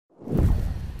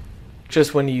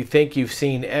just when you think you've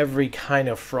seen every kind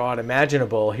of fraud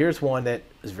imaginable, here's one that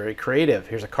is very creative.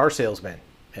 Here's a car salesman.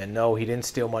 And no, he didn't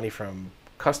steal money from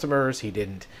customers. He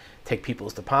didn't take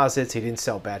people's deposits. He didn't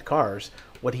sell bad cars.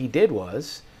 What he did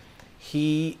was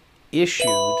he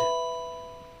issued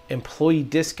employee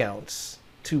discounts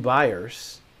to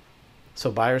buyers so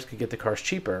buyers could get the cars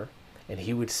cheaper, and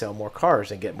he would sell more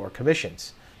cars and get more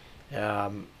commissions.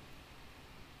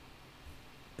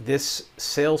 This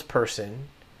salesperson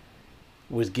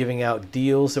was giving out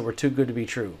deals that were too good to be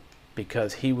true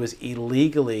because he was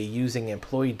illegally using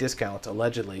employee discounts,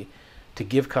 allegedly, to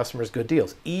give customers good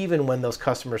deals, even when those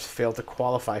customers failed to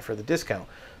qualify for the discount.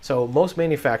 So most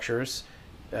manufacturers,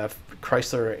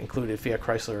 Chrysler included, Fiat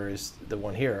Chrysler is the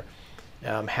one here,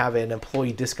 have an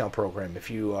employee discount program. If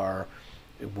you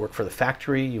work for the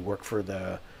factory, you work for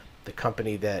the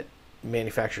company that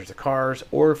manufactures the cars,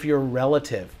 or if you're a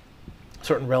relative,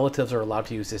 certain relatives are allowed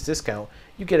to use this discount,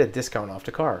 you get a discount off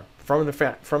the car from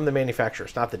the manufacturer.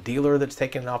 It's not the dealer that's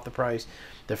taking it off the price.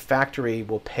 The factory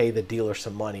will pay the dealer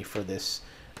some money for this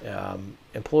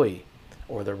employee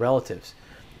or their relatives.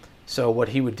 So what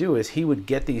he would do is he would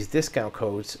get these discount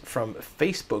codes from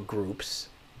Facebook groups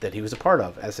that he was a part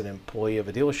of. As an employee of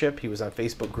a dealership, he was on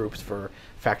Facebook groups for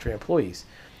factory employees.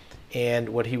 And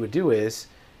what he would do is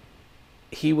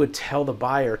he would tell the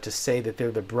buyer to say that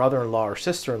they're the brother-in-law or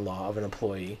sister-in-law of an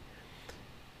employee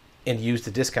and use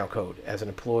the discount code as an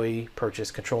employee purchase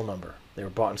control number. They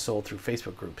were bought and sold through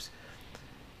Facebook groups.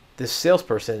 This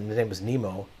salesperson, his name was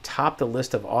Nemo, topped the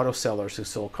list of auto sellers who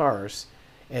sold cars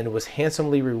and was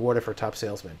handsomely rewarded for top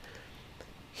salesman.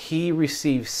 He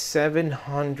received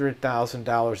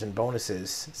 $700,000 in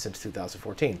bonuses since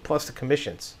 2014, plus the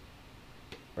commissions,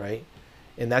 right?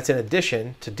 And that's in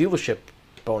addition to dealership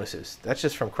bonuses. That's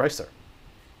just from Chrysler.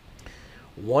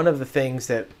 One of the things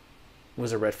that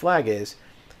was a red flag is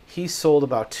he sold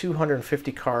about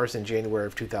 250 cars in January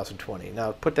of 2020.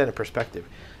 Now, put that in perspective.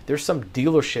 There's some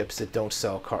dealerships that don't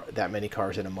sell that many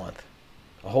cars in a month.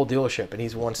 A whole dealership, and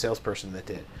he's one salesperson that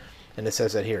did. And it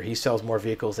says that here. He sells more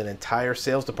vehicles than entire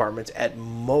sales departments at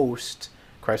most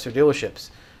Chrysler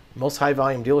dealerships. Most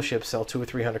high-volume dealerships sell 200 or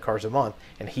 300 cars a month,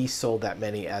 and he sold that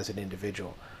many as an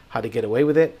individual. How to get away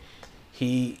with it?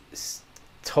 He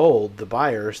told the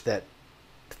buyers that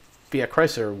Fiat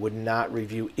Chrysler would not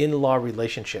review in-law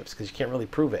relationships because you can't really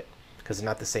prove it because it's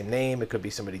not the same name. It could be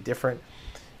somebody different.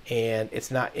 And it's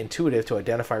not intuitive to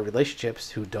identify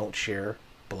relationships who don't share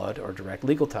blood or direct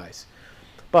legal ties.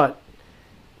 But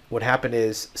what happened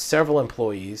is several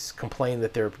employees complained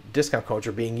that their discount codes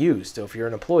are being used. So if you're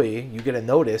an employee, you get a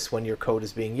notice when your code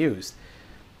is being used.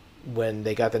 When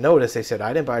they got the notice, they said,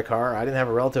 I didn't buy a car. I didn't have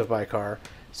a relative buy a car.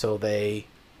 So they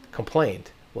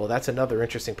complained. Well, that's another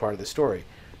interesting part of the story.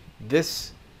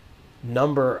 This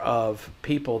number of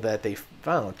people that they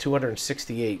found,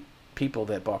 268 people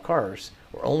that bought cars,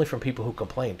 were only from people who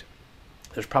complained.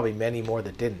 There's probably many more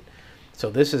that didn't. So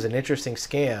this is an interesting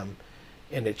scam,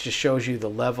 and it just shows you the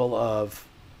level of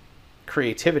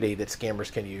creativity that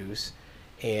scammers can use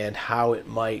and how it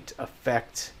might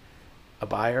affect a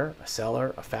buyer, a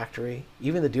seller, a factory.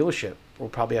 Even the dealership will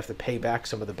probably have to pay back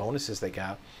some of the bonuses they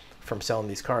got from selling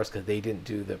these cars because they didn't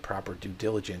do the proper due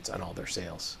diligence on all their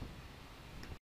sales.